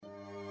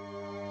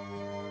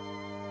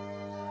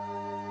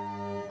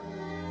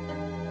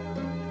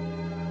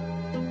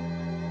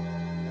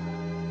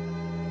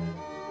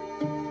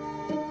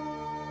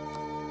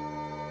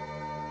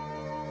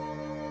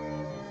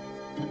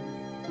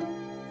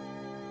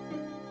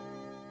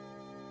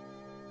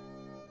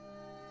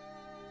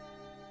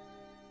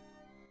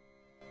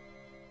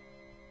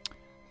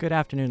Good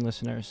afternoon,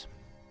 listeners.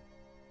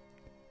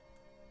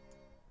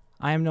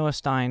 I am Noah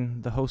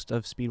Stein, the host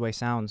of Speedway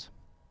Sounds.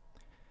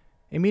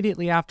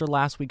 Immediately after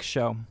last week's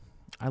show,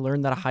 I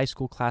learned that a high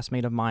school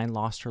classmate of mine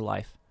lost her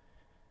life.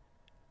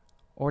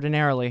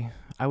 Ordinarily,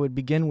 I would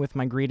begin with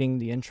my greeting,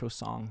 the intro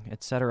song,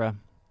 etc.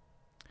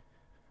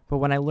 But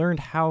when I learned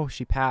how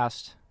she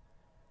passed,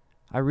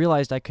 I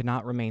realized I could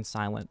not remain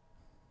silent.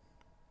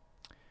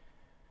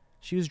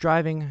 She was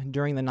driving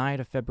during the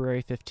night of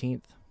February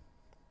 15th.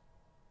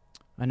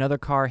 Another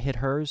car hit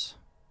hers,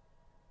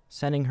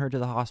 sending her to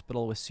the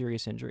hospital with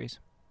serious injuries.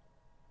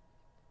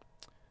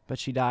 But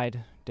she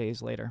died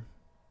days later.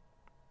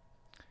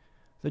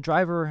 The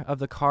driver of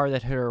the car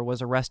that hit her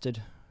was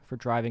arrested for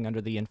driving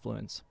under the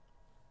influence.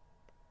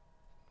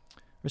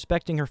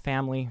 Respecting her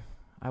family,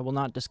 I will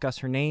not discuss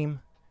her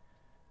name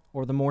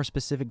or the more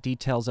specific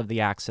details of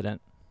the accident.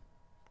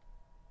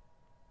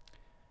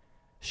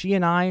 She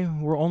and I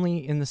were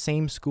only in the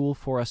same school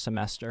for a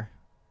semester.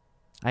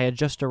 I had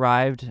just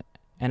arrived,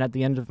 and at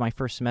the end of my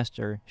first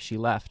semester, she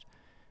left,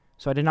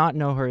 so I did not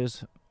know her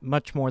as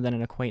much more than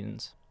an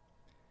acquaintance.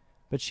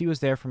 But she was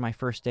there for my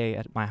first day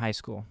at my high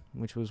school,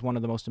 which was one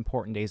of the most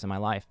important days of my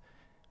life.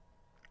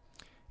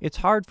 It's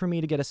hard for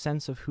me to get a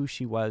sense of who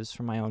she was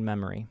from my own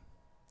memory,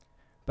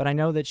 but I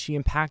know that she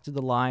impacted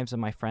the lives of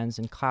my friends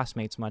and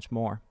classmates much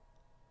more.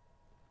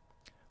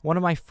 One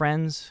of my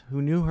friends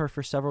who knew her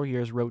for several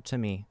years wrote to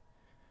me,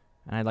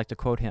 and I'd like to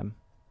quote him.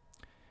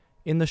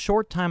 In the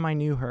short time I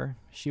knew her,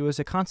 she was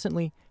a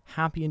constantly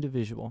happy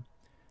individual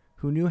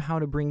who knew how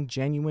to bring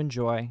genuine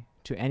joy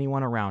to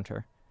anyone around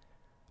her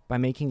by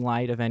making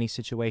light of any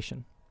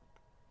situation.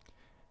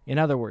 In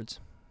other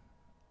words,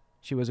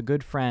 she was a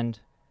good friend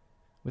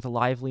with a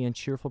lively and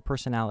cheerful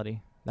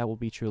personality that will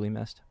be truly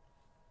missed.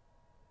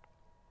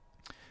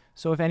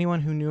 So if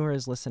anyone who knew her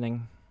is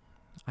listening,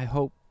 I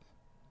hope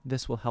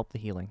this will help the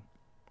healing.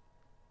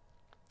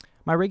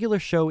 My regular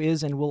show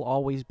is and will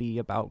always be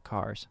about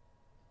cars.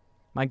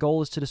 My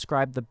goal is to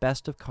describe the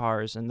best of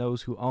cars and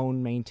those who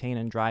own, maintain,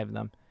 and drive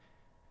them.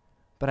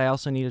 But I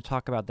also need to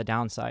talk about the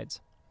downsides.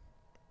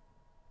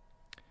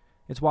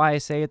 It's why I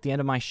say at the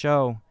end of my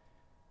show,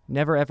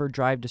 never ever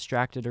drive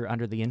distracted or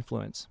under the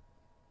influence.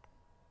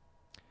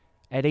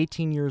 At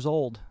 18 years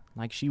old,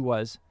 like she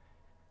was,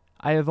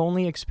 I have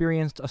only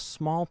experienced a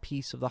small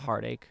piece of the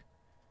heartache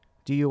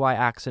DUI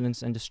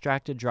accidents and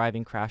distracted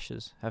driving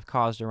crashes have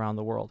caused around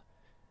the world.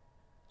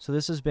 So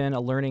this has been a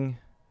learning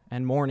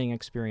and mourning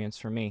experience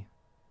for me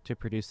to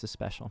produce this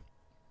special.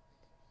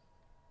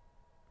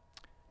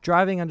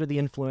 Driving under the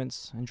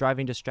influence and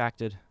driving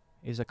distracted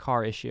is a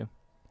car issue,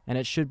 and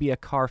it should be a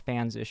car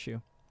fan's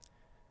issue.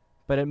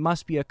 But it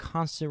must be a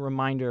constant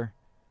reminder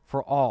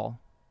for all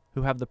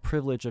who have the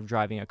privilege of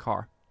driving a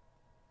car.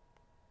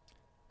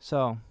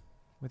 So,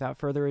 without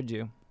further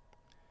ado,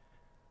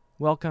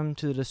 welcome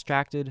to the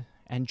Distracted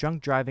and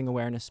Drunk Driving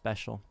Awareness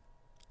Special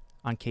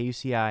on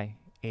KUCI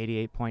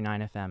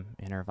 88.9 FM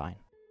in Irvine.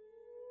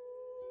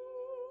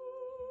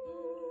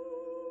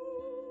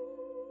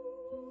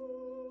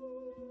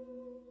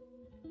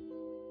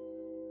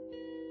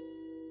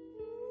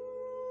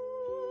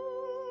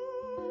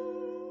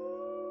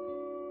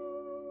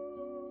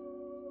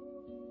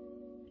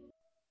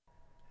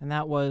 And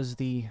that was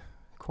the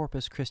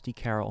Corpus Christi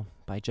Carol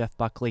by Jeff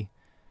Buckley.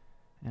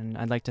 And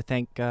I'd like to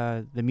thank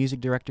the music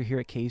director here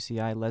at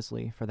KUCI,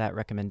 Leslie, for that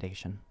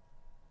recommendation.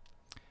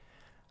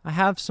 I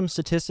have some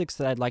statistics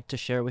that I'd like to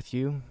share with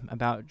you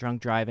about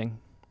drunk driving.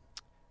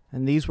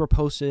 And these were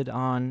posted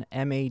on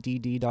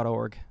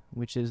madd.org,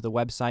 which is the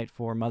website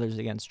for Mothers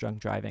Against Drunk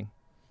Driving.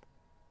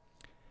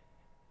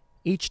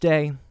 Each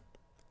day,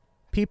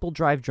 people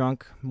drive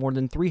drunk more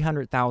than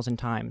 300,000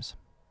 times,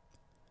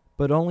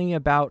 but only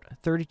about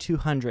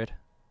 3,200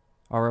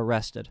 are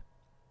arrested.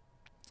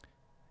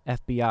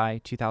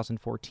 FBI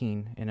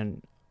 2014 in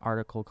an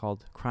article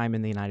called Crime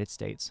in the United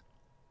States.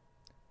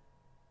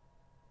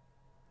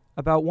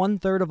 About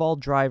 1/3 of all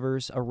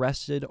drivers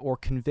arrested or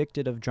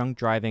convicted of drunk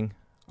driving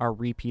are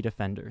repeat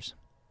offenders.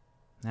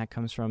 That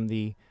comes from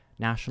the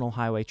National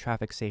Highway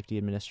Traffic Safety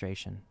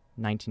Administration,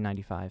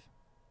 1995.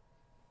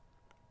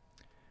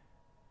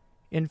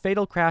 In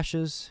fatal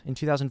crashes in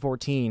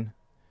 2014,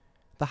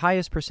 the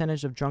highest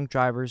percentage of drunk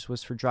drivers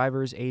was for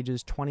drivers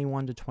ages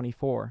 21 to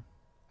 24,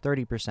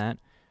 30%,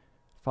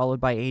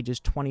 followed by ages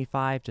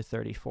 25 to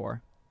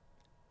 34,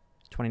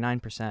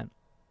 29%,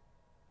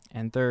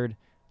 and third,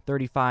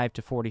 35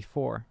 to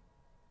 44,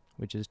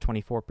 which is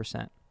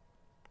 24%.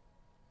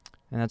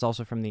 And that's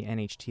also from the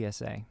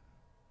NHTSA.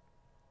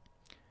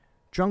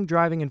 Drunk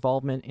driving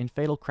involvement in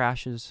fatal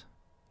crashes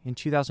in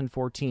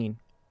 2014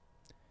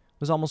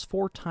 was almost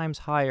 4 times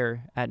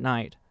higher at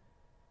night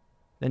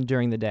than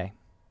during the day,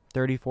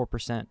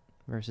 34%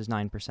 versus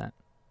 9%.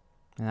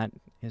 And that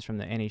is from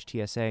the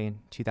NHTSA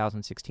in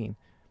 2016.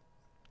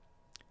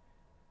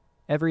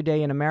 Every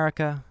day in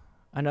America,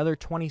 another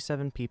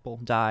 27 people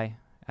die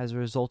as a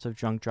result of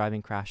drunk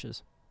driving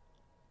crashes,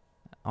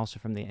 also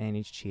from the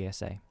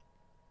NHTSA.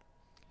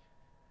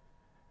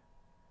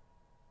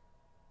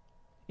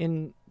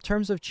 In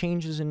terms of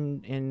changes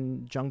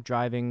in drunk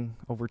driving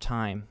over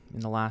time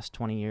in the last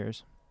 20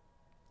 years,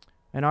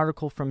 an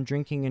article from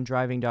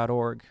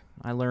drinkinganddriving.org,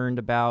 I learned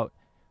about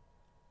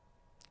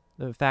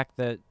the fact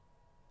that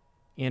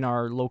in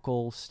our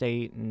local,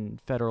 state,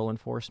 and federal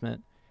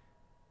enforcement,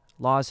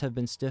 laws have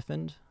been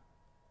stiffened,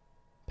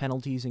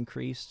 penalties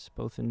increased,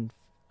 both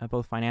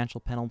financial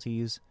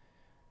penalties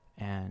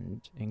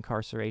and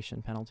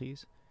incarceration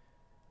penalties.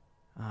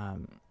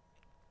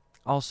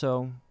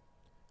 Also,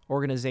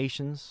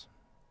 organizations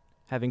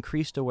have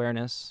increased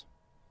awareness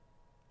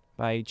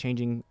by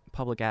changing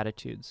public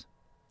attitudes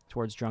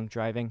towards drunk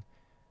driving,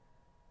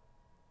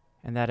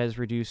 and that has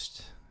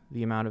reduced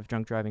the amount of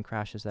drunk driving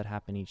crashes that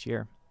happen each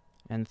year.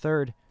 And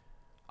third,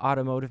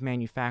 automotive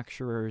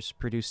manufacturers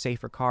produce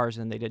safer cars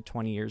than they did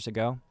 20 years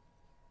ago,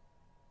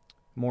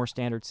 more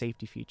standard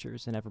safety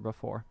features than ever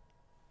before.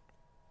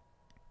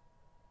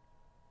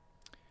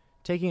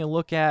 Taking a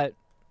look at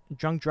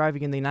drunk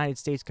driving in the United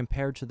States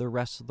compared to the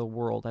rest of the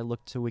world, I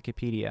looked to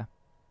Wikipedia.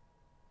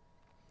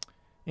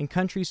 In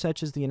countries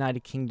such as the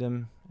United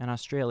Kingdom and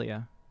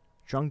Australia,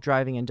 drunk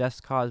driving and deaths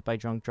caused by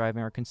drunk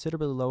driving are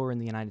considerably lower in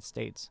the United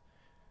States.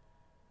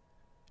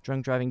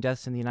 Drunk driving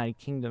deaths in the United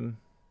Kingdom,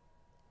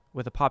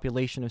 with a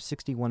population of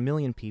 61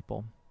 million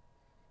people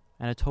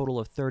and a total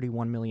of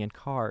 31 million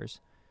cars,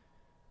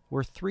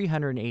 were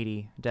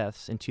 380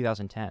 deaths in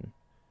 2010.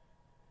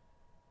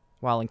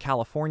 While in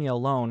California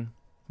alone,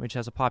 which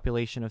has a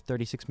population of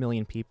 36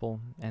 million people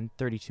and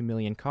 32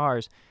 million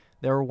cars,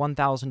 there were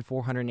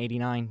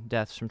 1,489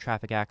 deaths from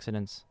traffic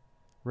accidents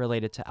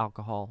related to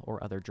alcohol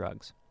or other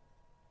drugs.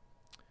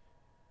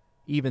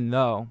 Even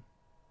though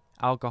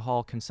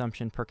alcohol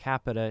consumption per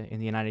capita in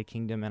the United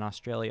Kingdom and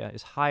Australia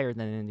is higher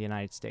than in the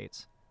United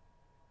States,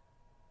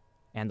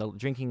 and the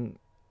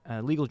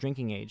legal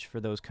drinking age for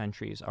those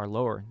countries are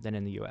lower than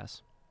in the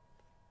U.S.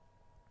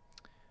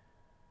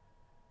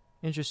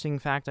 Interesting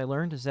fact I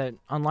learned is that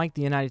unlike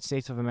the United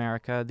States of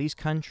America, these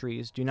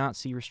countries do not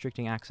see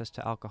restricting access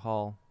to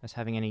alcohol as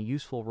having any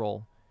useful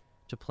role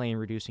to play in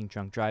reducing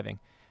drunk driving.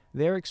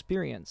 Their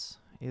experience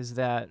is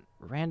that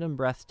random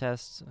breath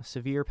tests,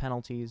 severe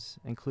penalties,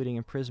 including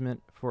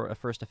imprisonment for a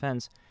first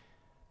offense,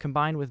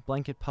 combined with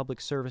blanket public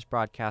service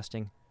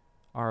broadcasting,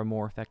 are a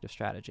more effective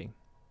strategy.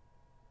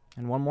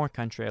 And one more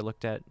country I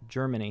looked at,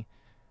 Germany,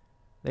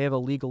 they have a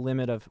legal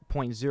limit of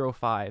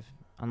 0.05,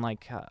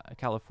 unlike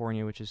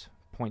California, which is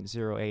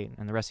 0.08,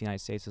 and the rest of the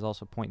United States is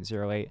also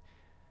 0.08.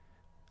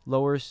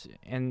 Lowers,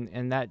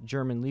 and that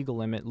German legal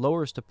limit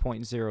lowers to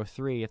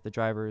 0.03 if the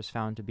driver is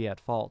found to be at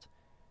fault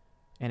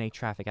in a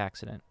traffic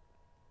accident.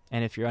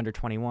 And if you're under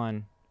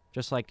 21,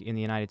 just like in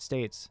the United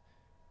States,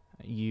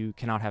 you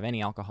cannot have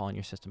any alcohol in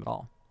your system at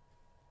all.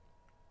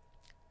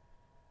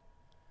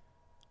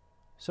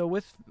 So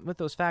with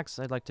those facts,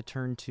 I'd like to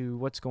turn to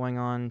what's going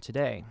on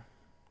today.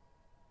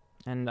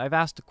 And I've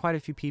asked quite a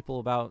few people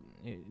about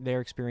their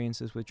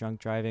experiences with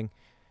drunk driving.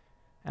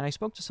 And I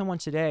spoke to someone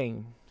today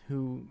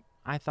who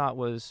I thought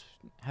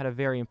had a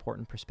very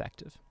important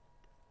perspective.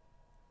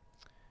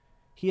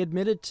 He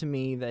admitted to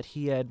me that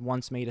he had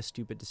once made a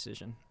stupid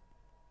decision.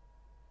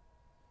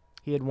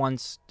 He had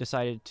once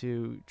decided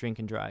to drink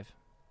and drive.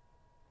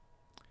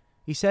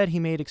 He said he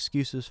made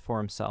excuses for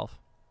himself.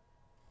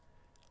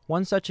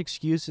 One such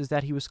excuse is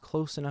that he was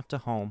close enough to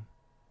home,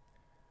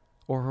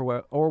 or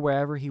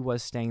wherever he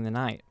was staying the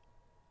night.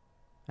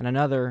 And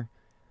another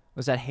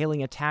was that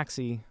hailing a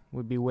taxi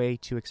would be way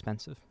too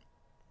expensive.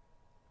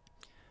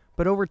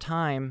 But over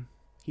time,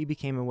 he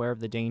became aware of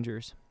the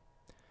dangers.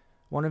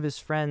 One of his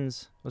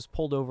friends was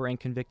pulled over and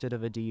convicted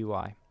of a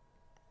DUI.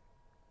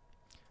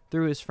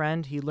 Through his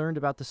friend, he learned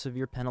about the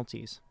severe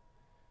penalties.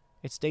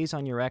 It stays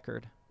on your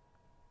record.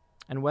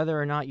 And whether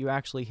or not you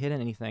actually hit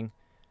anything,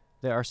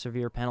 there are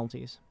severe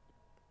penalties.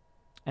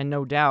 And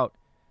no doubt,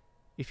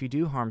 if you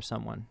do harm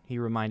someone, he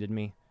reminded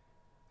me,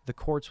 the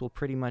courts will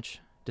pretty much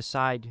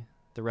decide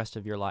the rest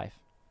of your life.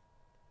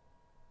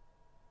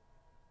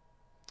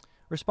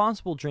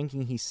 Responsible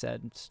drinking, he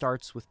said,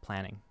 starts with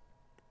planning.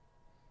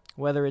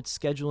 Whether it's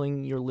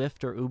scheduling your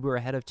Lyft or Uber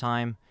ahead of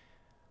time,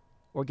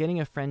 or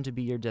getting a friend to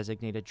be your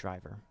designated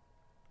driver.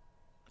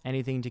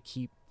 Anything to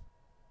keep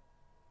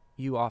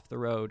you off the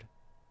road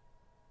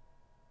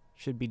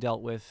should be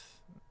dealt with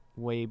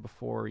way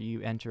before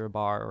you enter a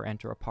bar or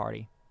enter a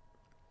party.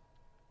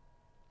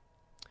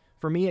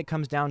 For me, it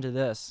comes down to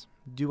this.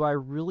 Do I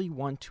really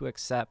want to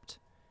accept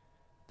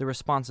the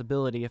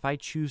responsibility if I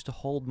choose to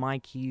hold my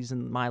keys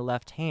in my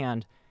left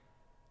hand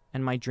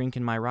and my drink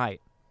in my right?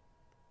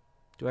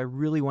 Do I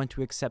really want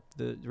to accept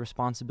the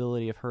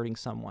responsibility of hurting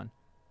someone?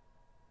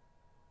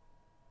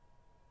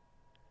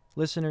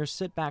 Listeners,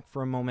 sit back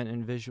for a moment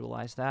and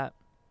visualize that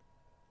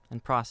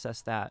and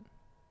process that.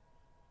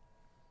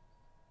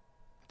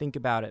 Think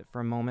about it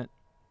for a moment.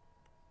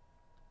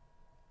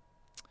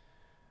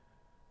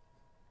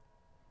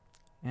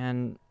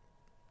 And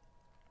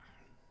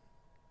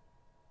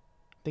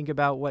think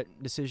about what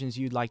decisions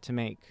you'd like to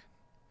make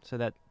so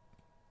that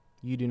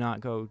you do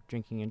not go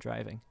drinking and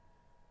driving,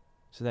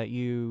 so that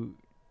you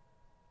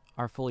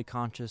are fully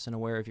conscious and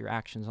aware of your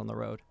actions on the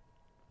road.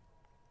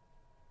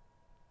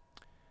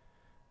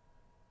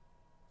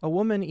 A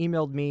woman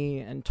emailed me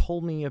and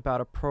told me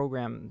about a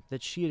program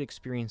that she had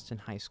experienced in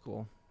high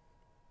school.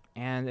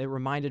 And it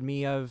reminded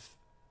me of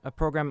a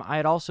program I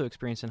had also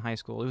experienced in high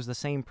school. It was the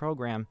same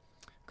program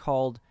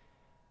called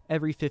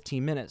Every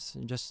 15 Minutes,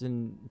 just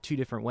in two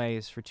different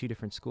ways for two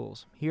different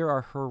schools. Here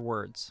are her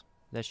words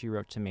that she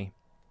wrote to me.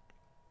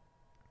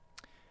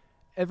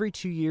 Every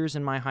 2 years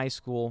in my high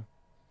school,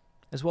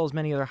 as well as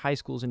many other high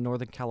schools in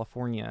Northern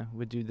California,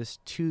 would do this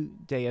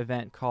 2-day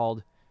event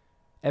called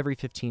Every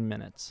 15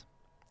 Minutes.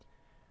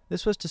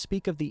 This was to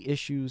speak of the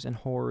issues and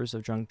horrors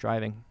of drunk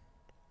driving.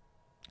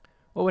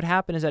 What would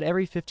happen is that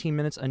every 15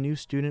 minutes a new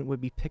student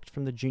would be picked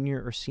from the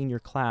junior or senior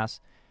class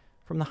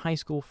from the high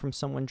school from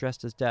someone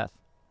dressed as death.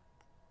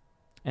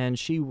 And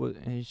she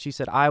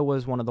said I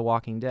was one of the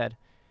Walking Dead.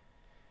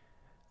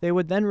 They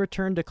would then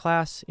return to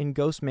class in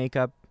ghost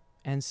makeup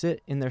and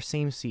sit in their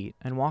same seat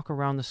and walk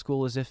around the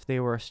school as if they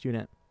were a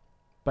student,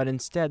 but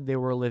instead they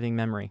were a living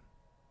memory.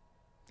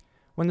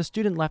 When the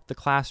student left the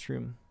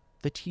classroom,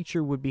 the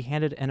teacher would be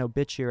handed an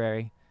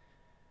obituary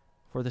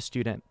for the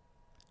student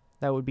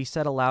that would be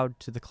said aloud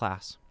to the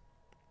class.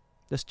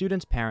 The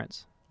student's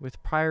parents,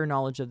 with prior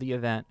knowledge of the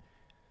event,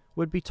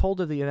 would be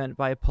told of the event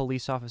by a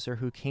police officer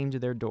who came to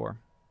their door.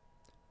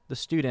 The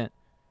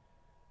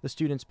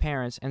student's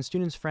parents, and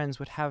student's friends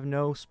would have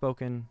no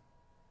spoken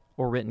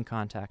or written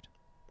contact.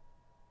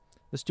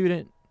 The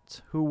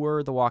students who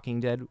were the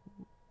Walking Dead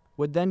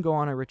would then go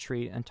on a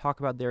retreat and talk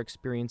about their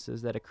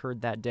experiences that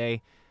occurred that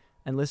day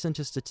and listen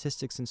to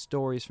statistics and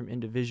stories from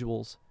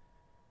individuals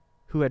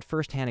who had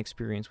firsthand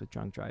experience with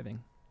drunk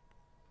driving.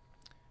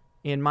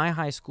 In my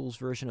high school's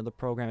version of the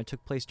program, it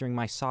took place during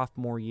my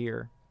sophomore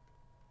year.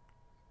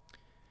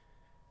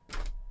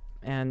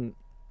 And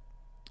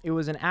it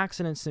was an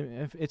accident.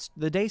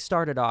 The day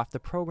started off, the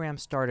program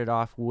started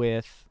off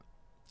with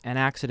an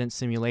accident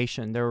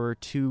simulation. There were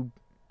two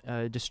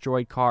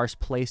destroyed cars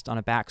placed on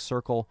a back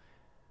circle.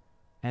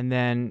 And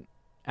then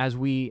as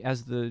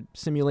the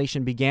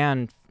simulation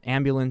began,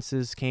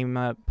 ambulances came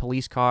up,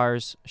 police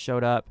cars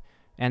showed up,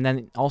 and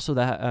then also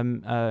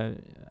a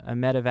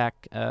medevac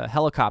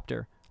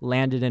helicopter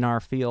landed in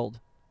our field,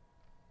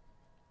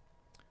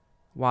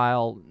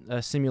 while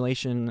a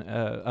simulation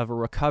of a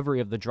recovery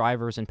of the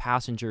drivers and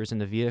passengers in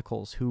the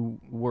vehicles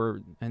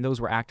and those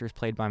were actors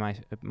played by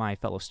my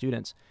fellow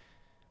students.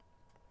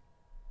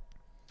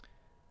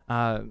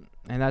 And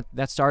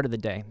that started the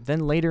day.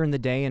 Then later in the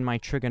day in my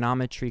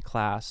trigonometry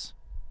class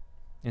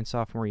in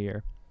sophomore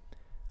year,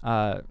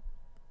 during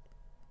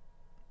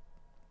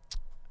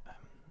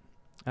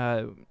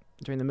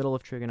the middle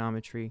of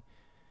trigonometry,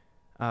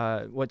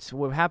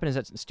 what happened is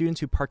that students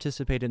who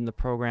participated in the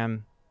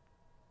program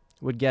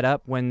would get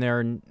up when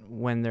their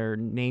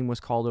name was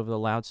called over the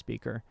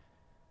loudspeaker,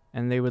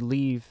 and they would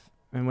leave,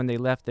 and when they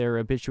left, their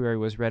obituary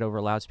was read over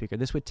a loudspeaker.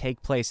 This would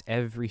take place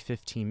every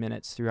 15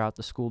 minutes throughout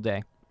the school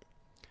day.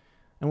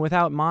 And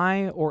without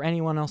my or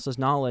anyone else's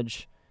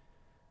knowledge,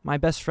 my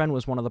best friend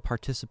was one of the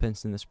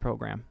participants in this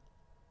program.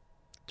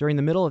 During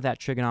the middle of that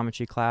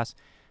trigonometry class,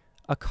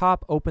 a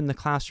cop opened the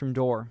classroom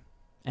door,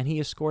 and he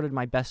escorted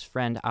my best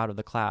friend out of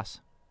the class.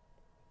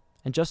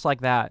 And just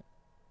like that,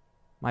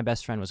 my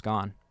best friend was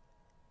gone.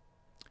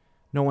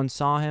 No one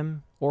saw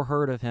him or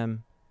heard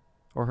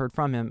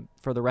from him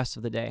for the rest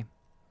of the day.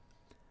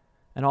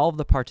 And all of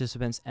the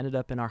participants ended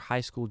up in our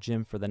high school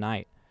gym for the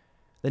night.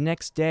 The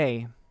next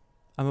day,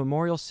 a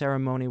memorial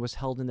ceremony was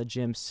held in the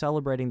gym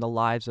celebrating the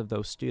lives of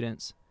those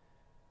students.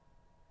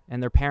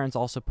 And their parents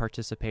also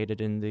participated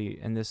in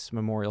this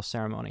memorial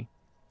ceremony.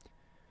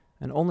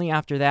 And only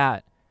after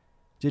that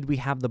did we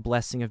have the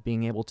blessing of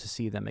being able to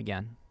see them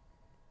again.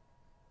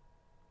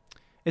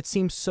 It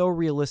seemed so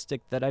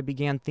realistic that I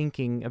began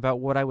thinking about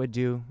what I would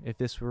do if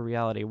this were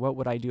reality. What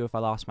would I do if I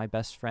lost my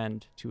best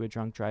friend to a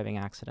drunk driving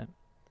accident?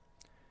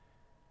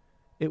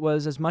 It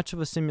was as much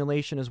of a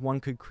simulation as one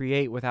could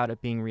create without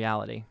it being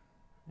reality.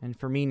 And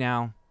for me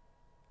now,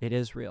 it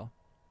is real.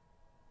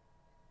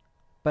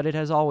 But it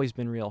has always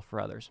been real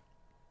for others.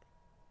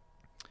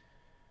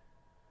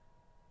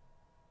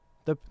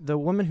 The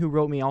woman who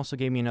wrote me also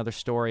gave me another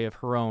story of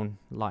her own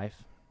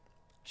life.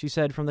 She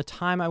said, from the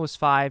time I was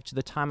 5 to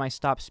the time I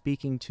stopped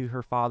speaking to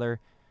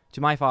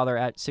my father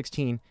at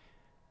 16,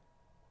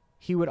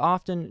 he would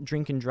often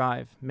drink and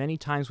drive, many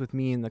times with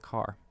me in the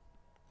car.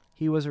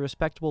 He was a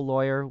respectable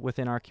lawyer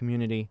within our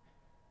community,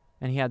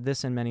 and he had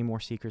this and many more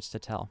secrets to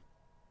tell.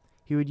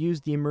 He would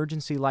use the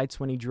emergency lights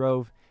when he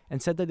drove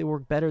and said that they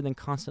worked better than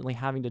constantly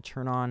having to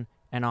turn on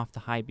and off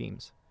the high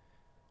beams.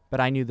 But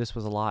I knew this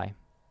was a lie.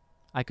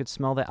 I could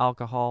smell the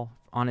alcohol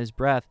on his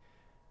breath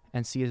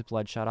and see his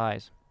bloodshot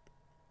eyes.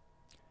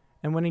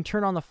 And when he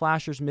turned on the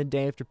flashers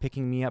midday after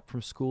picking me up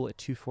from school at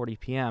 2:40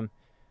 p.m.,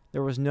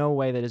 there was no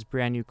way that his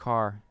brand new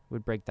car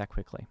would break that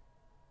quickly.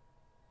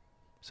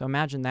 So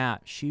imagine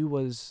that. She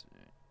was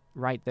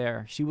right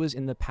there. She was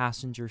in the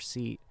passenger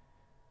seat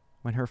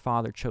when her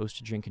father chose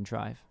to drink and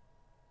drive.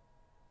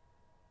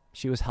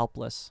 She was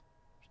helpless.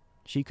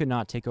 She could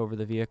not take over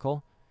the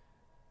vehicle.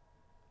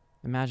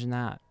 Imagine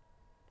that.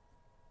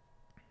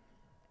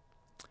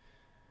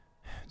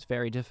 It's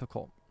very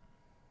difficult.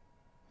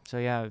 So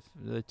yeah,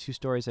 the two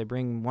stories I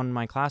bring, one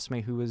my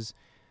classmate who was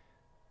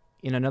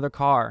in another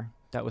car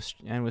was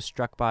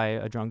struck by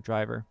a drunk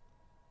driver,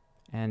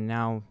 and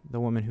now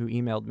the woman who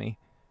emailed me,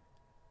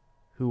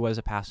 who was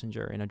a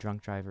passenger in a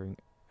drunk driving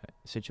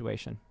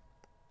situation.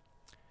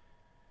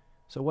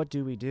 So what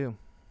do we do?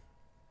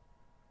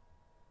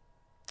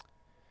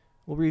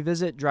 We'll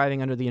revisit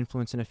driving under the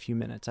influence in a few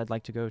minutes. I'd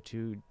like to go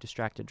to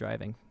distracted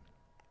driving.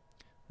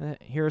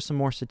 Here are some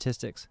more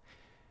statistics.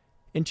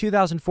 In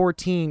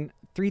 2014,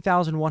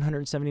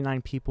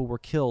 3,179 people were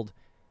killed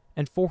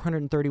and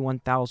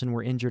 431,000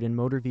 were injured in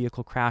motor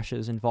vehicle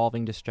crashes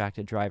involving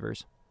distracted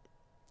drivers.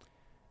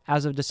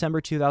 As of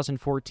December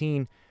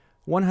 2014,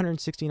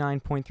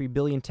 169.3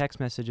 billion text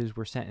messages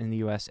were sent in the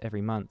U.S.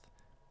 every month.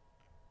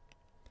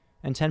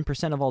 And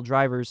 10% of all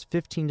drivers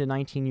 15 to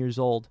 19 years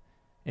old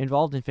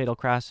involved in fatal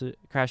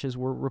crashes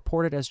were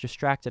reported as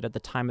distracted at the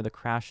time of the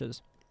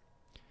crashes.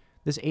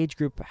 This age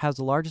group has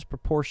the largest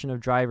proportion of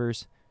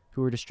drivers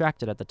who were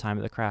distracted at the time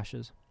of the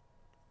crashes.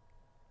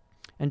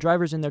 And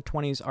drivers in their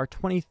 20s are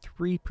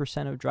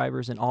 23% of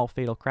drivers in all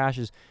fatal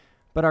crashes,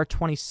 but are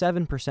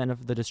 27%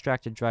 of the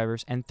distracted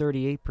drivers and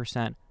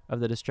 38% of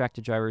the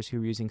distracted drivers who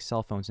were using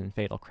cell phones in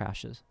fatal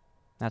crashes.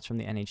 That's from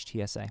the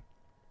NHTSA.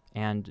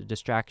 And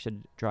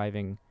distracted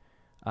driving,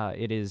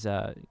 it is,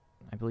 I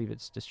believe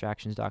it's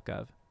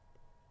distractions.gov.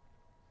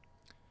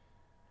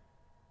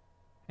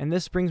 And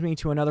this brings me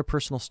to another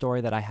personal story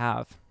that I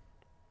have,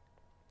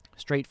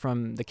 straight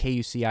from the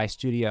KUCI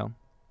studio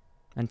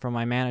and from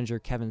my manager,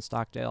 Kevin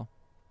Stockdale.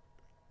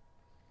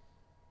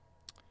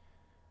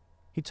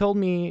 He told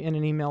me in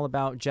an email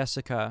about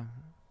Jessica,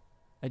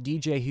 a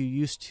DJ who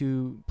used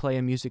to play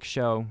a music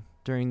show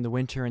during the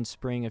winter and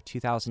spring of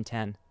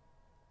 2010,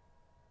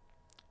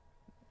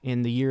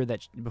 in the year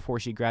that before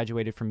she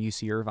graduated from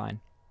UC Irvine.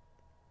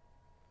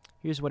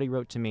 Here's what he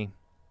wrote to me.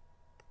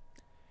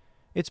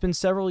 It's been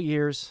several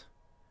years,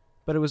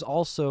 but it was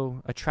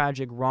also a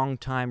tragic wrong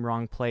time,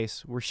 wrong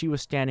place, where she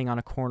was standing on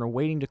a corner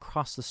waiting to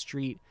cross the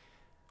street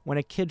when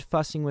a kid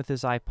fussing with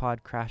his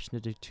iPod crashed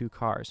into two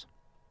cars,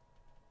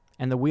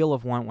 and the wheel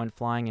of one went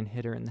flying and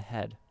hit her in the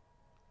head.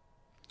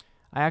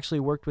 I actually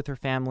worked with her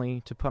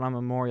family to put on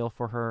a memorial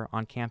for her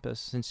on campus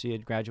since she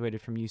had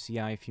graduated from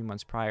UCI a few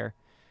months prior,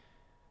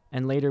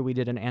 and later we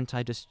did an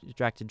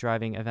anti-distracted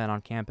driving event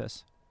on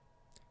campus.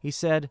 He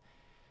said,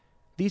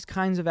 "These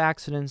kinds of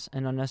accidents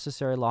and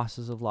unnecessary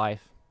losses of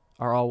life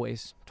are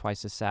always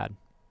twice as sad."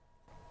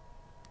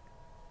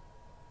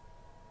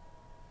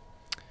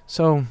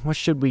 So, what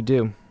should we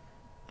do?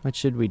 What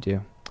should we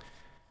do?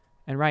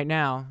 And right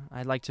now,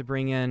 I'd like to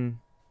bring in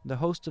the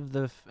host of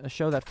the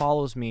show that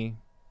follows me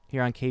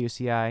here on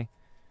KUCI,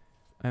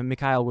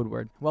 Mikhail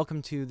Woodward.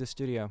 Welcome to the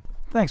studio.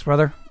 Thanks,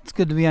 brother. It's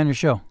good to be on your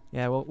show.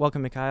 Yeah, well,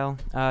 welcome, Mikhail.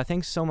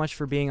 Thanks so much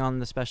for being on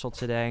the special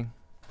today.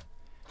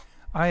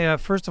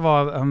 First of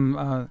all,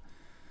 I'm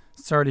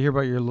sorry to hear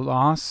about your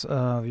loss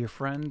of your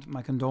friend.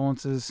 My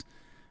condolences.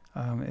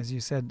 As you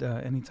said,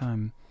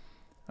 anytime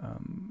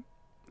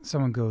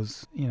someone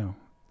goes,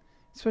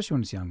 especially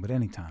when it's young, but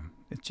anytime,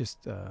 it's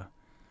just,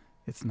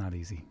 it's not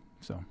easy.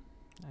 So,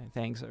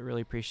 thanks. I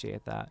really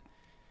appreciate that.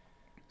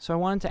 So I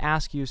wanted to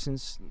ask you,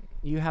 since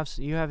you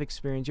have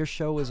experience, your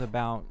show is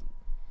about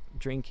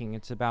drinking.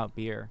 It's about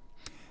beer.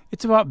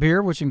 It's about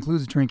beer, which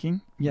includes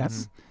drinking.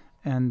 Yes.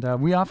 Mm-hmm.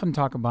 And we often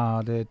talk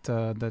about it,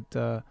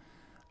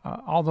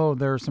 although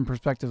there are some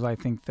perspectives I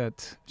think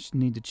that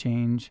need to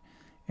change,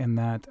 and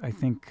that I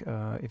think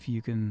if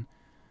you can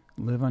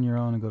live on your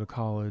own and go to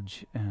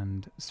college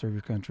and serve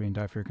your country and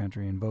die for your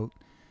country and vote,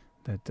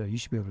 that you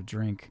should be able to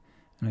drink.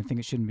 And I think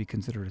it shouldn't be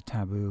considered a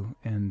taboo.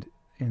 And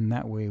in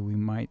that way, we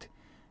might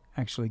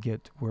actually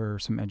get where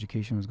some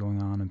education was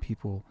going on and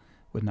people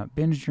would not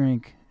binge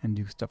drink and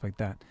do stuff like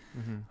that.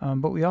 Mm-hmm.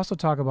 But we also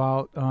talk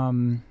about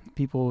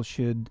people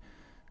should...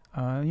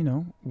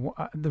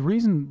 the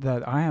reason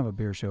that I have a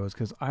beer show is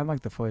because I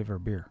like the flavor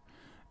of beer,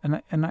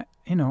 and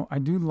I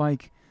do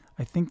like.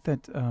 I think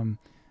that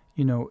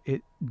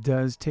it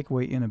does take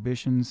away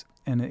inhibitions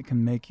and it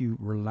can make you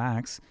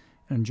relax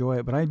and enjoy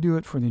it. But I do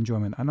it for the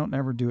enjoyment. I don't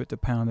ever do it to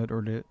pound it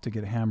or to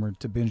get hammered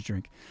to binge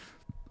drink.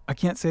 I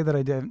can't say that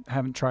I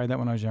haven't tried that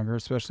when I was younger,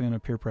 especially under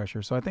peer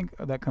pressure. So I think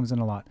that comes in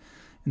a lot.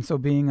 And so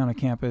being on a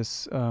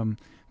campus,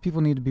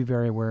 people need to be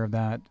very aware of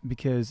that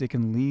because it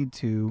can lead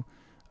to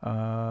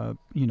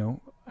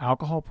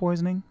alcohol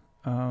poisoning.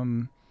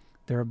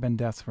 There have been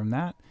deaths from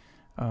that.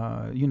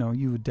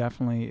 You would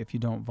definitely, if you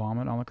don't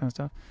vomit, all that kind of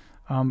stuff.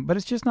 But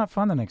it's just not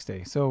fun the next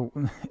day. So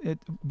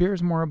beer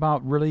is more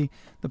about really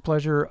the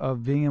pleasure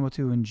of being able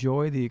to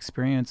enjoy the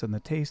experience and the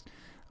taste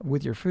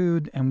with your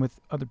food and with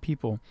other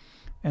people.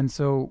 And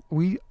so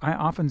I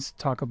often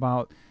talk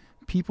about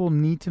people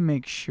need to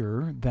make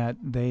sure that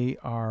they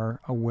are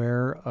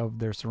aware of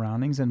their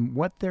surroundings and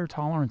what their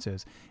tolerance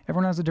is.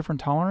 Everyone has a different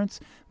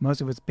tolerance.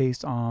 Most of it's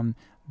based on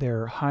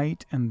their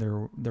height and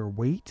their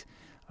weight.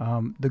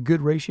 The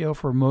good ratio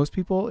for most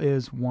people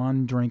is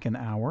 1 drink an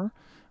hour,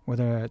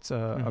 whether it's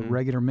a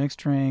regular mixed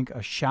drink,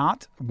 a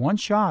shot. 1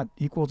 shot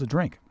equals a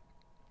drink.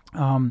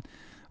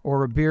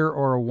 or a beer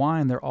or a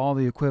wine, they're all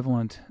the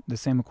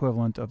same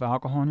equivalent of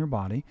alcohol in your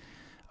body.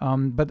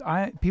 But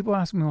people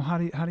ask me, well, how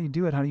do you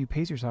do it? How do you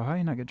pace yourself? How do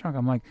you not get drunk?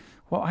 I'm like,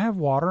 well, I have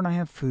water and I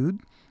have food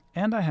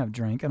and I have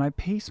drink and I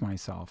pace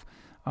myself.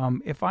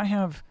 If I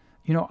have,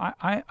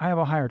 I have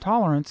a higher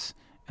tolerance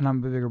and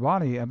I'm a bigger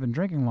body, I've been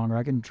drinking longer,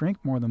 I can drink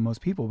more than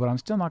most people, but I'm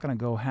still not going to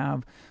go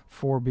have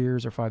 4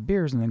 beers or 5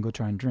 beers and then go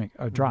try and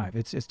drive.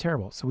 It's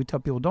terrible. So we tell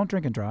people, don't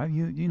drink and drive.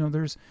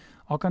 There's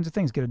all kinds of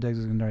things. Get a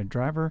designated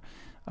driver.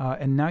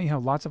 And now you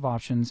have lots of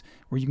options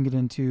where you can get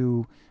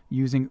into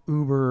using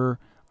Uber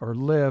or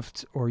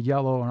Lyft or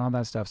Yellow and all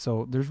that stuff.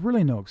 So there's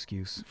really no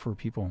excuse for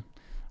people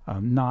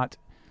not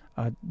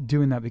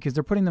doing that, because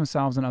they're putting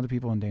themselves and other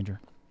people in danger.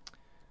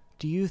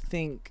 Do you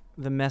think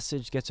the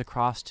message gets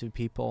across to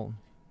people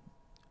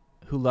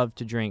who love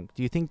to drink?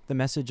 Do you think the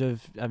message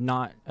of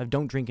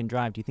don't drink and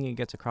drive, do you think it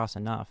gets across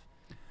enough?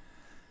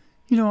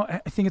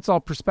 I think it's all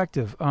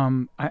perspective.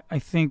 I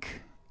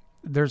think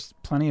there's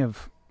plenty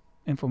of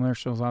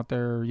infomercials out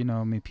there,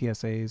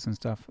 PSAs and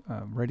stuff,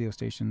 radio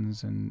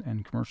stations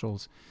and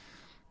commercials.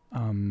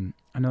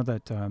 I know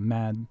that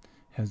MAD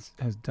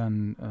has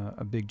done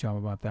a big job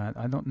about that.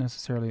 I don't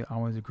necessarily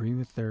always agree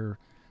with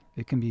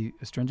it can be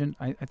astringent.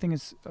 I think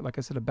it's, like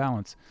I said, a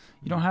balance.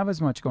 You don't have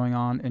as much going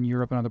on in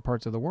Europe and other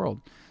parts of the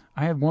world.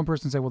 I had one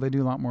person say, well, they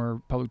do a lot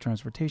more public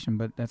transportation,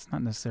 but that's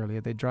not necessarily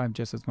it. They drive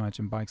just as much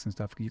in bikes and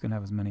stuff. You can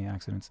have as many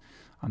accidents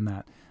on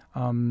that.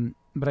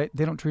 But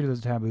they don't treat it as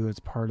a taboo. It's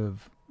part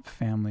of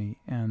family.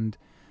 And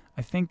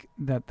I think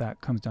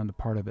that comes down to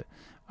part of it.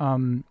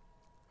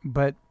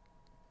 But,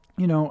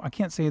 I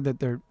can't say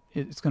that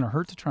it's going to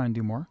hurt to try and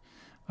do more.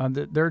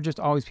 There are just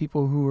always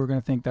people who are going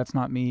to think that's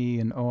not me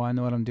and, oh, I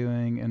know what I'm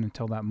doing. And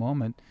until that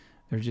moment,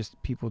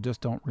 people just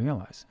don't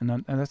realize.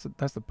 And that's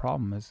the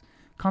problem, is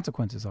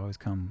consequences always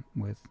come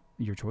with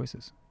your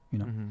choices,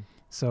 Mm-hmm.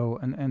 So,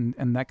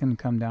 and that can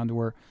come down to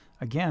where,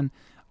 again,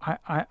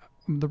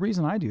 the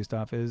reason I do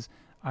stuff is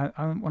I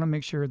want to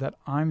make sure that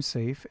I'm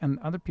safe and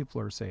other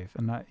people are safe.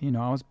 And I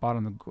was bought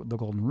on the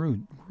golden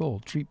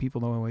rule, treat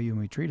people the way you want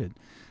to be treated.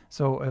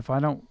 So if I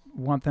don't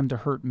want them to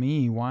hurt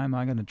me, why am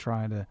I going to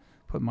try to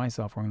put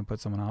myself, or I'm going to put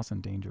someone else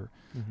in danger?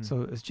 Mm-hmm.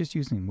 So it's just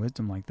using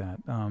wisdom like that.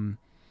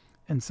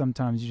 And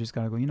sometimes you just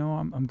got to go,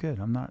 I'm good.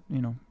 I'm not,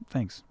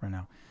 thanks right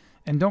now.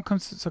 And don't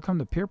succumb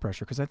to peer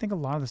pressure, because I think a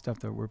lot of the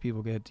stuff where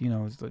people get,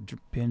 is the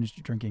binge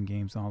drinking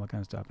games and all that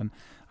kind of stuff. And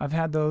I've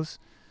had those.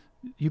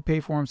 You pay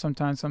for them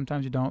sometimes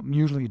you don't.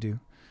 Usually you do.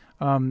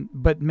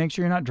 But make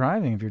sure you're not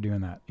driving if you're doing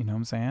that. You know what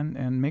I'm saying?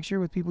 And make sure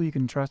with people you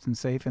can trust and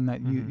safe, and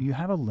that you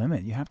have a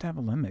limit. You have to have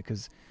a limit,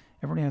 because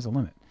everybody has a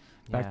limit.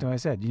 Back to what I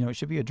said, it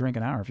should be a drink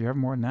an hour. If you have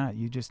more than that,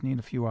 you just need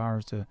a few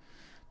hours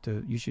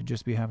you should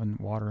just be having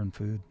water and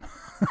food.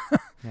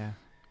 Yeah.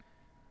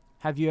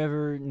 Have you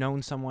ever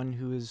known someone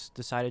who has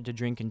decided to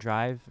drink and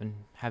drive? And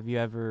have you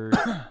ever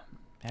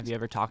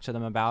talked to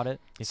them about it?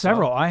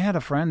 Several. So? I had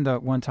a friend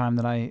one time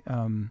that I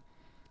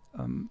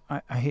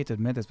hate to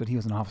admit this, but he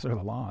was an officer of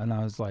the law, and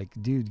I was like,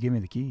 dude, give me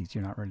the keys.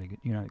 You're not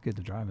good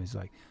to drive. He's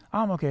like, oh,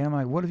 I'm okay. I'm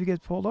like, what if you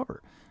get pulled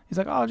over? He's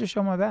like, oh, I'll just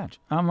show my badge.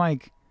 I'm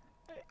like,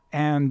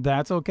 and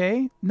that's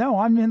okay? No,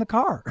 I'm in the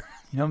car.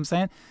 You know what I'm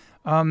saying?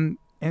 And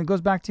it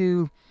goes back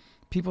to,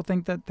 people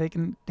think that they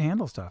can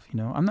handle stuff.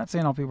 I'm not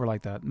saying all people are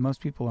like that.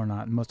 Most people are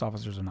not. Most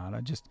officers are not.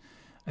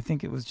 I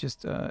think it was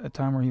just a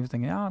time where he was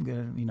thinking, I'm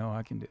good.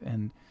 I can do.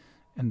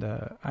 And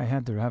I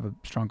had to have a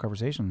strong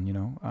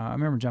conversation. I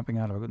remember jumping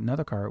out of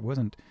another car. It was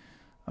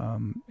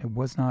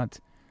not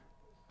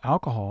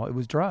alcohol. It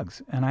was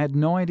drugs. And I had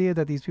no idea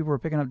that these people were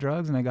picking up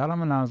drugs, and I got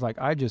them, and I was like,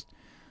 I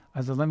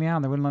said, let me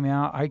out. They wouldn't let me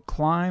out. I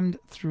climbed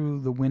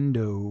through the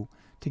window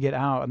to get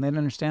out, and they didn't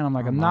understand. I'm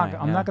like, I'm not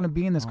going to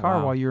be in this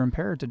car while you're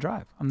impaired to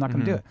drive. I'm not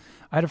going to do it.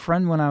 I had a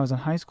friend when I was in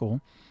high school.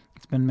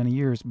 It's been many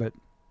years, but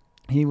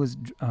he was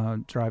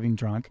driving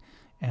drunk,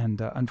 and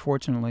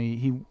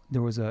unfortunately,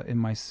 there was in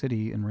my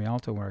city in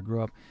Rialto where I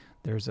grew up,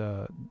 there's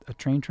a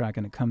train track,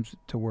 and it comes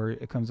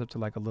up to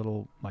like a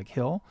little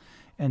hill,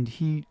 and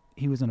he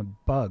was in a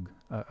bug,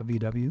 a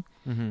VW,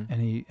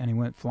 and he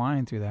went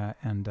flying through that,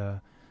 and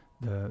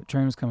the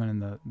train was coming,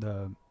 and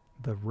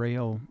the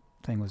rail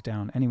thing was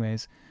down.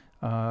 Anyways.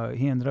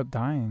 He ended up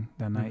dying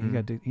that night.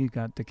 He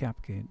got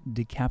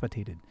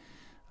decapitated.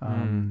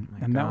 And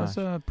that was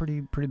a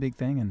pretty big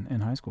thing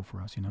in high school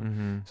for us,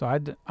 So I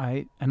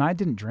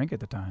didn't drink at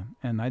the time,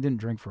 and I didn't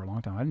drink for a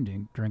long time. I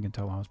didn't drink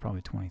until I was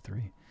probably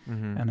 23,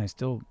 and I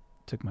still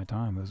took my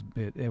time.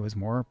 It was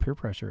more peer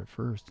pressure at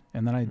first,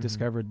 and then I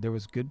discovered there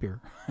was good beer,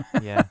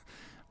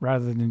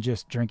 rather than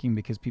just drinking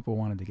because people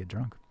wanted to get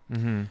drunk.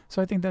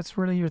 So I think that's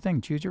really your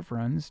thing. Choose your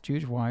friends,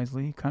 choose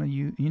wisely, kind of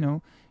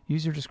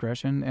use your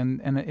discretion,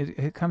 and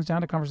it comes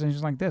down to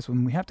conversations like this.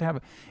 When we have to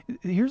have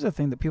here's the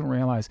thing that people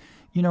realize.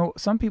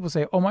 Some people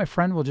say, "Oh, my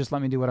friend will just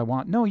let me do what I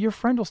want." No, your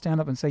friend will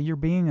stand up and say, "You're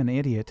being an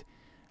idiot.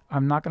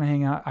 I'm not going to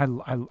hang out.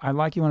 I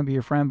like you, want to be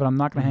your friend, but I'm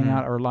not going to hang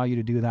out or allow you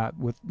to do that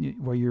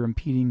where you're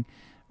impeding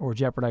or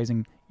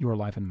jeopardizing your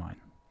life and mine."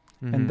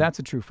 And that's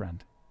a true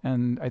friend.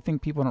 And I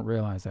think people don't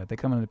realize that. They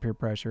come under peer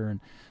pressure,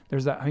 and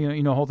there's that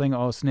whole thing.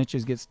 Oh,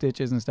 snitches get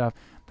stitches and stuff.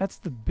 That's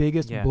the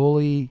biggest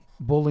bully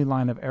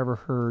line I've ever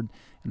heard,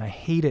 and I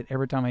hate it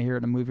every time I hear it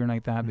in a movie or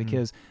like that,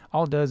 because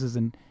all it does is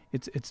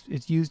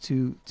it's used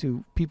to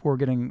people who are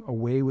getting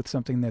away with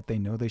something that they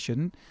know they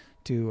shouldn't,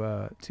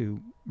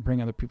 to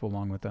bring other people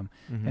along with them,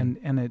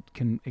 and it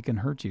can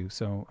hurt you.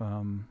 So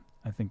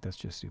I think that's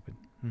just stupid.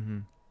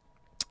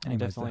 I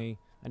definitely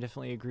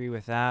agree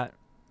with that.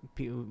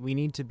 We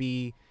need to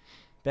be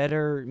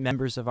better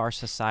members of our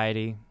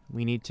society.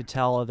 We need to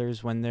tell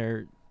others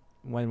when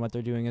what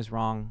they're doing is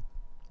wrong.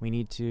 We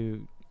need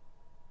to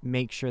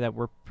make sure that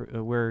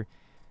we're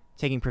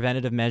taking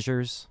preventative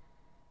measures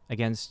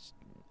against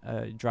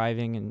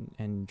driving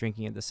and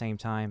drinking at the same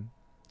time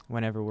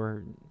whenever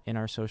we're in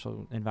our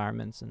social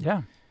environments.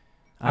 And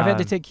I've had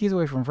to take keys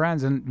away from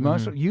friends, and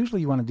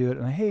usually you want to do it.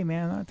 And hey,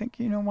 man, I think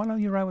why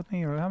don't you ride with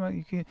me? Or how about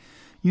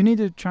you need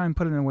to try and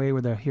put it in a way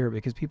where they're here,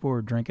 because people who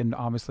are drinking,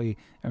 obviously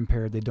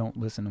impaired, they don't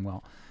listen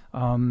well.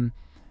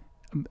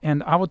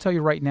 And I will tell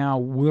you right now,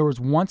 there was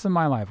once in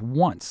my life,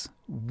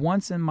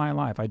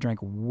 I drank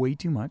way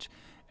too much,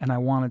 and I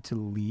wanted to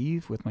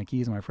leave with my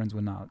keys, and my friends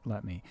would not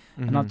let me.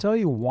 And I'll tell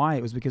you why.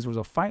 It was because there was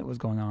a fight was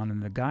going on,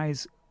 and the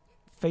guy's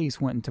face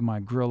went into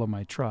my grill of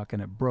my truck,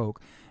 and it broke,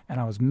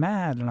 and I was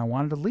mad, and I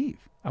wanted to leave.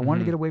 I wanted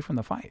to get away from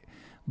the fight,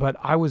 but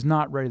I was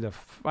not ready to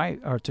fight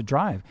or to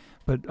drive.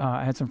 But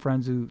I had some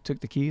friends who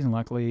took the keys, and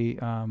luckily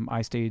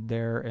I stayed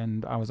there,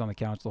 and I was on the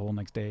couch the whole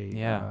next day.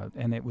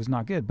 And it was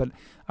not good, but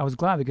I was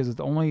glad, because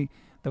that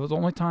was the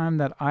only time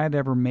that I had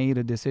ever made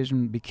a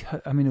decision,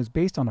 because it was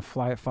based on a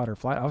fight or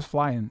flight. I was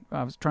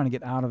trying to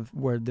get out of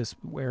where this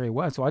area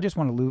was, so I just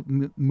wanted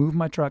to move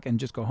my truck and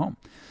just go home.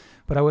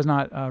 But I was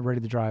not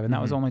ready to drive, and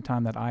that was the only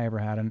time that I ever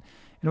had. And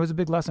it was a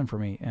big lesson for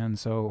me, and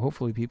so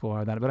hopefully people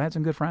are that. But I had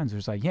some good friends who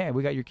was like, yeah,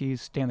 we got your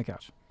keys, stay on the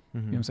couch. You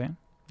know what I'm saying?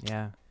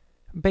 Yeah.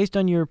 Based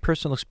on your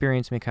personal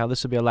experience, Mikhail,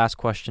 this will be our last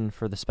question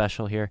for the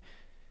special here.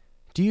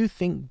 Do you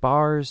think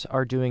bars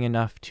are doing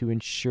enough to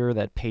ensure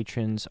that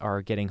patrons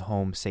are getting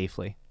home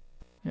safely?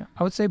 Yeah,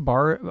 I would say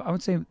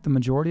the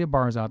majority of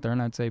bars out there,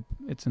 and I'd say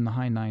it's in the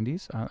high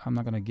 90s. I'm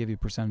not going to give you a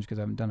percentage because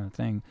I haven't done a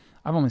thing.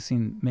 I've only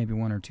seen maybe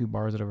one or two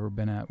bars that I've ever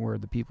been at where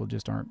the people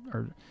just aren't,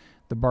 or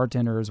the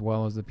bartender as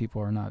well as the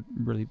people are not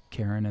really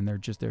caring, and they're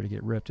just there to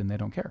get ripped and they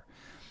don't care.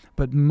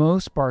 But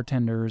most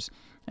bartenders,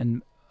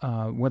 and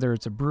whether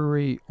it's a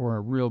brewery or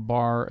a real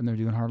bar and they're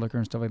doing hard liquor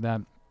and stuff like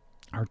that,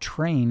 are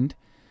trained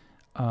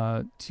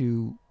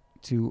to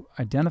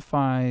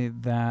identify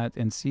that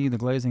and see the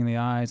glazing in the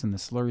eyes and the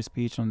slurry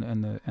speech and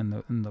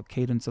the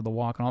cadence of the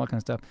walk and all that kind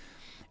of stuff,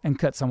 and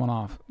cut someone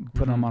off,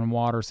 put them on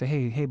water, say,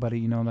 hey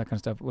buddy, that kind of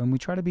stuff. When we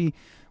try to be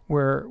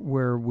where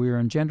we're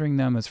engendering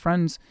them as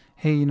friends,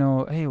 hey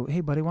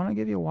buddy, why don't I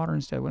give you a water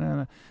instead?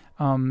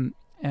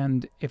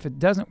 And if it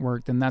doesn't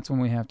work, then that's when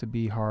we have to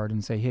be hard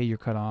and say, hey, you're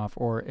cut off,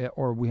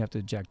 or we have to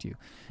eject you.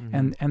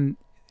 And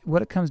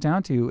what it comes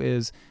down to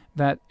is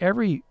that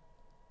every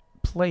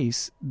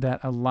place that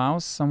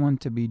allows someone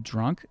to be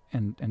drunk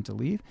and to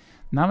leave,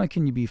 not only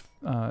can you be,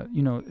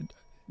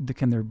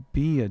 can there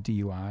be a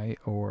DUI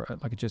or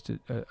like just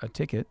a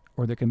ticket,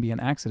 or there can be an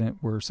accident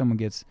where someone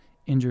gets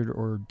injured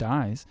or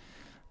dies,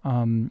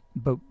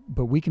 but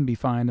we can be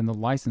fined and the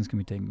license can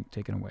be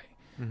taken away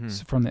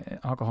from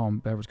the alcohol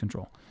and beverage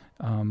control.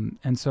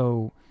 And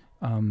so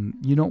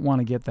you don't want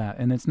to get that.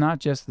 And it's not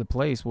just the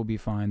place will be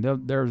fined.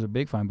 There's a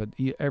big fine, but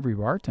every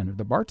bartender,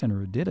 the bartender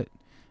who did it,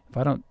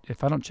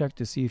 if I don't check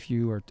to see if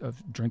you are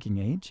of drinking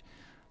age,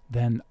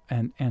 then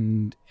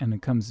and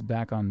it comes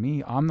back on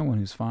me, I'm the one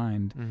who's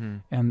fined,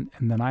 and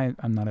then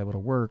I'm not able to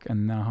work,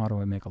 and now how do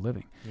I make a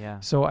living?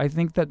 Yeah. So I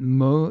think that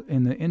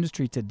in the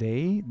industry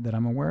today that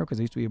I'm aware of, because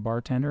I used to be a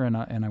bartender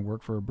and I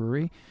work for a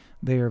brewery,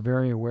 they are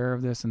very aware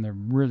of this and they're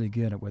really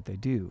good at what they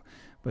do.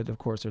 But of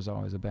course, there's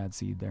always a bad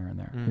seed here and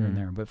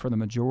there. But for the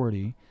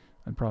majority,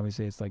 I'd probably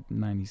say it's like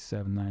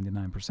 97,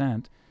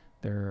 99%.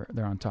 They're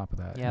on top of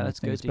that. Yeah,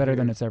 that's good. It's better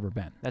than it's ever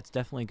been. That's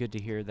definitely good to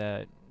hear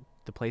that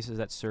the places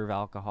that serve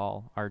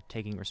alcohol are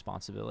taking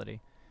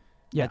responsibility.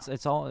 Yeah,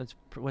 it's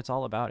what it's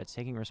all about. It's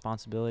taking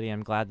responsibility.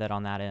 I'm glad that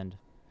on that end.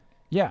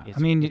 Yeah,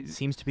 it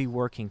seems to be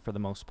working for the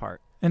most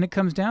part. And it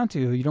comes down to,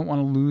 you don't want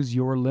to lose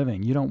your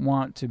living. You don't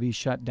want to be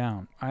shut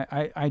down.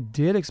 I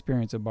did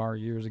experience a bar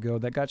years ago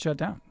that got shut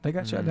down. They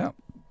got shut down,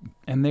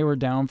 and they were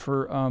down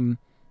for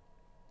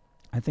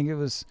I think it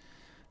was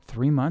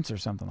 3 months or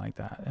something like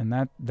that.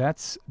 And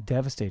that's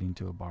devastating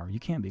to a bar. You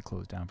can't be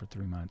closed down for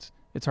 3 months.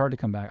 It's hard to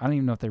come back. I don't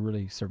even know if they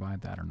really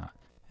survived that or not.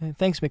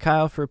 Thanks,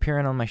 Mikhail, for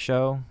appearing on my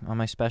show, on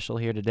my special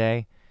here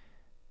today.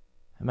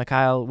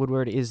 Mikhail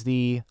Woodward is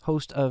the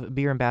host of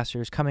Beer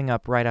Ambassadors, coming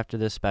up right after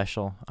this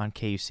special on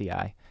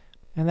KUCI.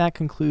 And that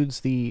concludes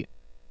the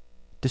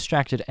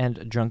Distracted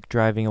and Drunk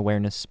Driving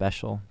Awareness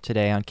Special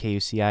today on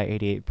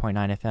KUCI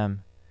 88.9 FM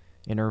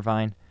in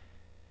Irvine.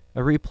 A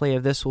replay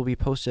of this will be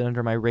posted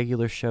under my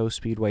regular show,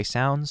 Speedway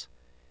Sounds,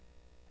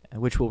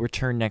 which will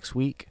return next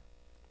week.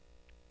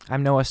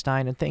 I'm Noah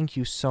Stein, and thank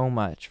you so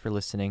much for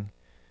listening,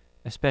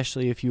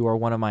 especially if you are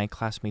one of my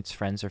classmates,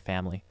 friends, or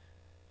family.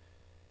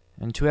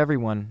 And to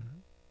everyone,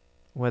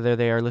 whether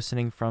they are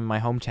listening from my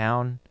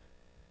hometown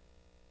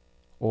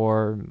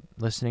or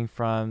listening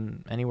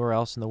from anywhere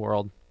else in the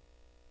world,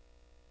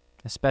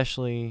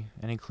 especially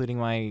and including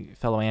my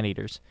fellow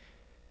anteaters,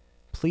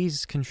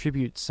 please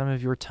contribute some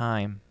of your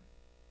time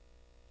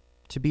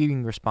to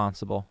being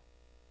responsible,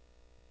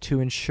 to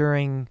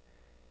ensuring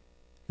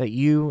that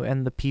you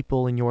and the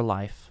people in your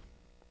life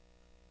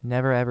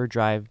never ever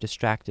drive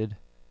distracted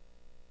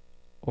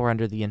or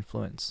under the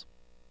influence.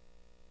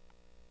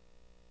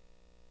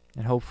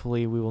 And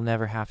hopefully we will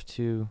never have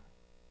to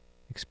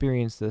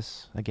experience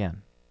this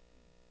again.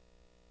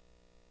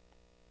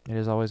 It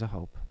is always a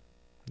hope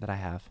that I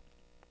have.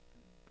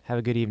 Have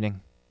a good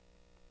evening,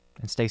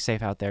 and stay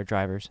safe out there,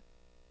 drivers.